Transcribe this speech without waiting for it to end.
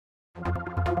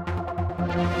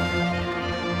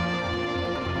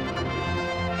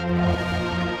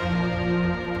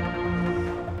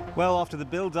Well, after the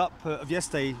build-up of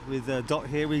yesterday with Dot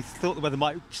here, we thought the weather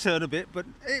might turn a bit, but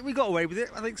we got away with it,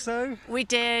 I think so. We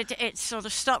did. It sort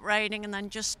of stopped raining, and then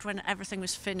just when everything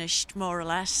was finished, more or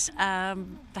less, the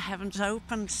heavens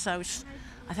opened, so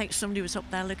I think somebody was up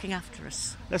there looking after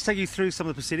us. Let's take you through some of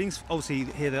the proceedings. Obviously,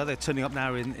 here they are, they're turning up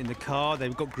now in the car.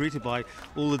 They've got greeted by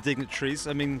all the dignitaries.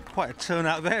 I mean, quite a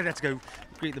turnout there. They had to go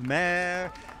greet the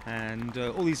mayor and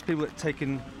all these people that have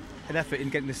taken an effort in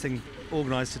getting this thing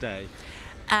organised today.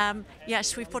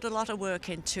 Yes, we've put a lot of work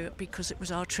into it because it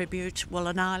was our tribute, well,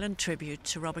 an Ireland tribute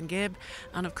to Robin Gibb,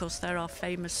 and of course they're our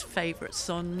famous favourite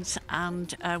sons,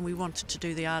 and we wanted to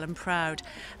do the island proud.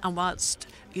 And whilst,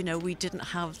 you know, we didn't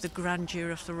have the grandeur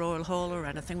of the Royal Hall or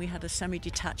anything, we had a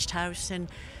semi-detached house in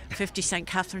 50 St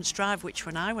Catherine's Drive, which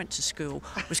when I went to school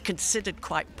was considered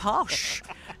quite posh.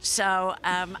 So,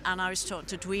 and I was talking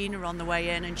to Dwina on the way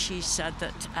in, and she said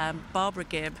that Barbara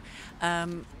Gibb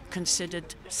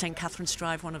considered St Catherine's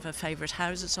Drive one of her favourite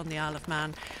houses on the Isle of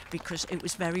Man because it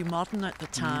was very modern at the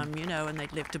time, you know, and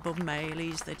they'd lived above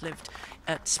Mailey's, they'd lived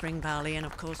at Spring Valley, and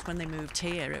of course when they moved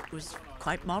here it was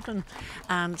quite modern.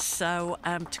 And so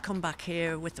to come back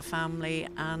here with the family,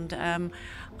 and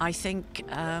I think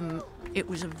it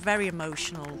was a very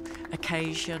emotional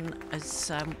occasion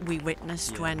as we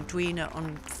witnessed when Dwina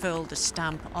unfurled a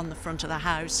stamp on the front of the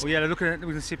house. Well, yeah, looking at it,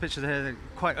 we can see a picture there, they're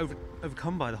quite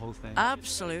overcome by the whole thing.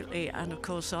 Absolutely, and of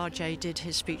course RJ did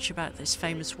his speech about this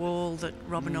famous wall that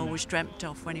Robin always dreamt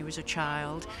of when he was a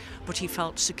child, but he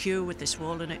felt secure with this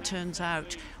wall, and it turns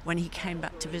out when he came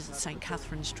back to visit St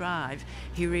Catherine's Drive,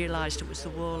 he realised it was the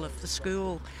wall of the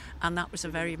school, and that was a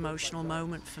very emotional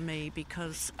moment for me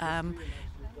because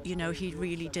you know, he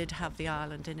really did have the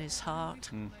island in his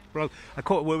heart. Well, I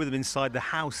caught a word with them inside the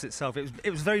house itself. It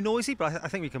was very noisy, but I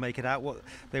think we can make it out what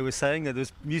they were saying. There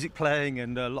was music playing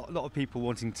and a lot of people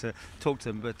wanting to talk to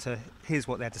them, but here's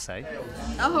what they had to say.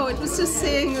 Oh, it was just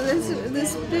seeing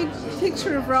this big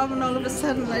picture of Robin all of a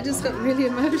sudden. I just got really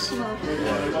emotional.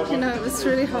 You know, it was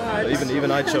really hard. Even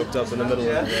I choked up in the middle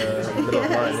of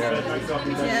mine.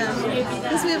 Yeah,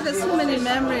 because we have so many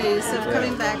memories of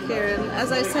coming back here, and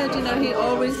as I said, you know, he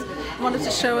always wanted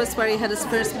to show us where he had his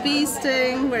first bee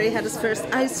sting, where he had his first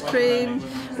ice cream,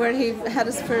 where he had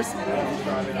his first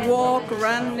walk,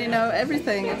 run, you know,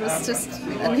 everything. It was just,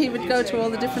 and he would go to all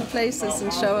the different places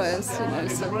and show us, you know.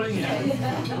 So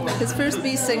his first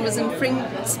bee sting was in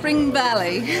Spring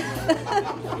Valley.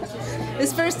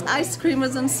 His first ice cream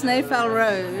was on Snaefell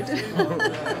Road.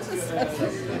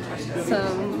 So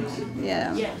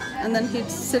yeah, and then he'd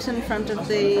sit in front of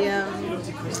the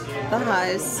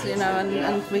house, you know,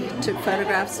 and we took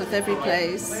photographs of every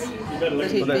place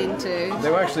that he'd been to. They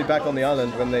were actually back on the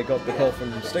island when they got the call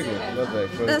from Stigler,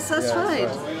 weren't they? That's right.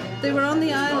 They were on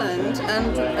the island,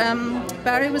 and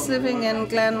Barry was living in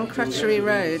Glen Crutchery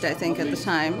Road, I think, at the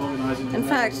time. In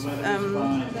fact,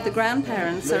 the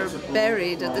grandparents are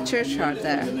buried at the churchyard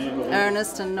there.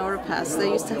 Ernest and Nora Pass. They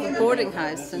used to have a boarding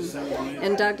house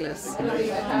in Douglas.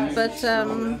 But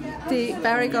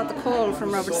Barry got the call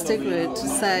from Robert Stigwood to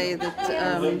say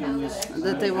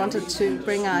that they wanted to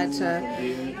bring out,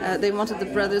 they wanted the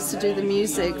brothers to do the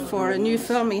music for a new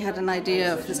film. He had an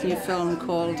idea of this new film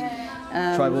called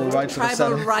Tribal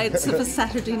Rights of a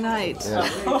Saturday Night.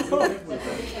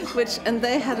 And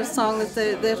they had a song that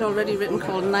they'd already written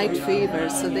called Night Fever,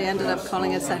 so they ended up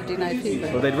calling it Saturday Night Fever.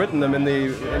 Well, they'd written them in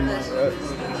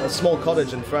a small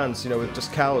cottage in France, you know, with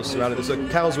just cows surrounded. So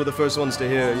cows were the first ones to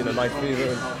hear, you know, Night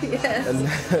Fever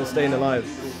and Staying Alive.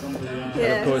 Yes.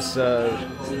 And of course,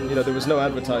 you know, there was no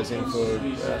advertising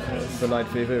for Night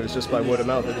Fever. It was just by word of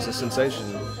mouth. It was a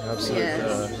sensation,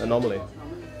 absolute anomaly.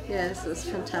 Yes, it was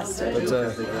fantastic.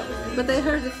 But they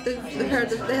heard that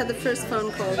they had the first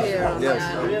phone call here on the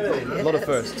island. A lot of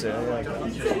firsts here.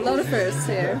 Yeah. A lot of firsts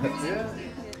here.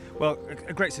 Well,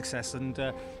 a great success, and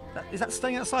is that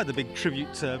staying outside, the big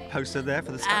tribute poster there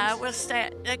for the States?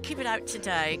 We'll keep it out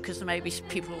today because there may be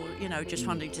people, you know, just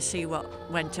wanting to see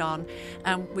what went on.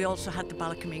 We also had the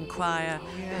Ballacombe Choir,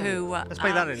 who let's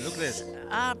play that in. Look at this.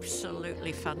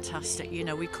 Absolutely fantastic. You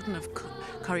know, we couldn't have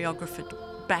choreographed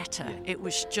better. It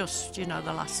was just, you know,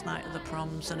 the last night of the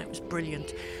proms, and it was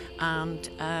brilliant. And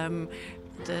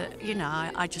you know,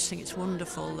 I just think it's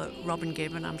wonderful that Robin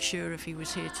Gibb, and I'm sure if he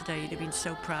was here today he'd have been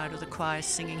so proud of the choir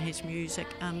singing his music,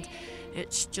 and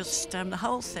it's just the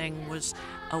whole thing was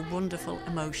a wonderful,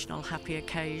 emotional, happy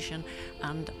occasion,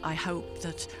 and I hope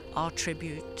that our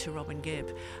tribute to Robin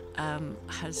Gibb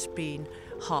has been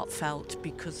heartfelt,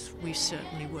 because we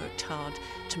certainly worked hard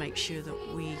to make sure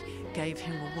that we gave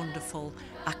him a wonderful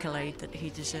accolade that he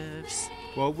deserves.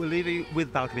 Well, we'll leave you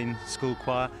with Balcombe School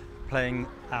Choir playing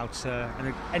out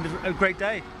and end of a great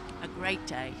day. A great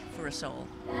day for us all.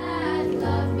 Let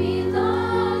love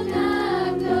belong.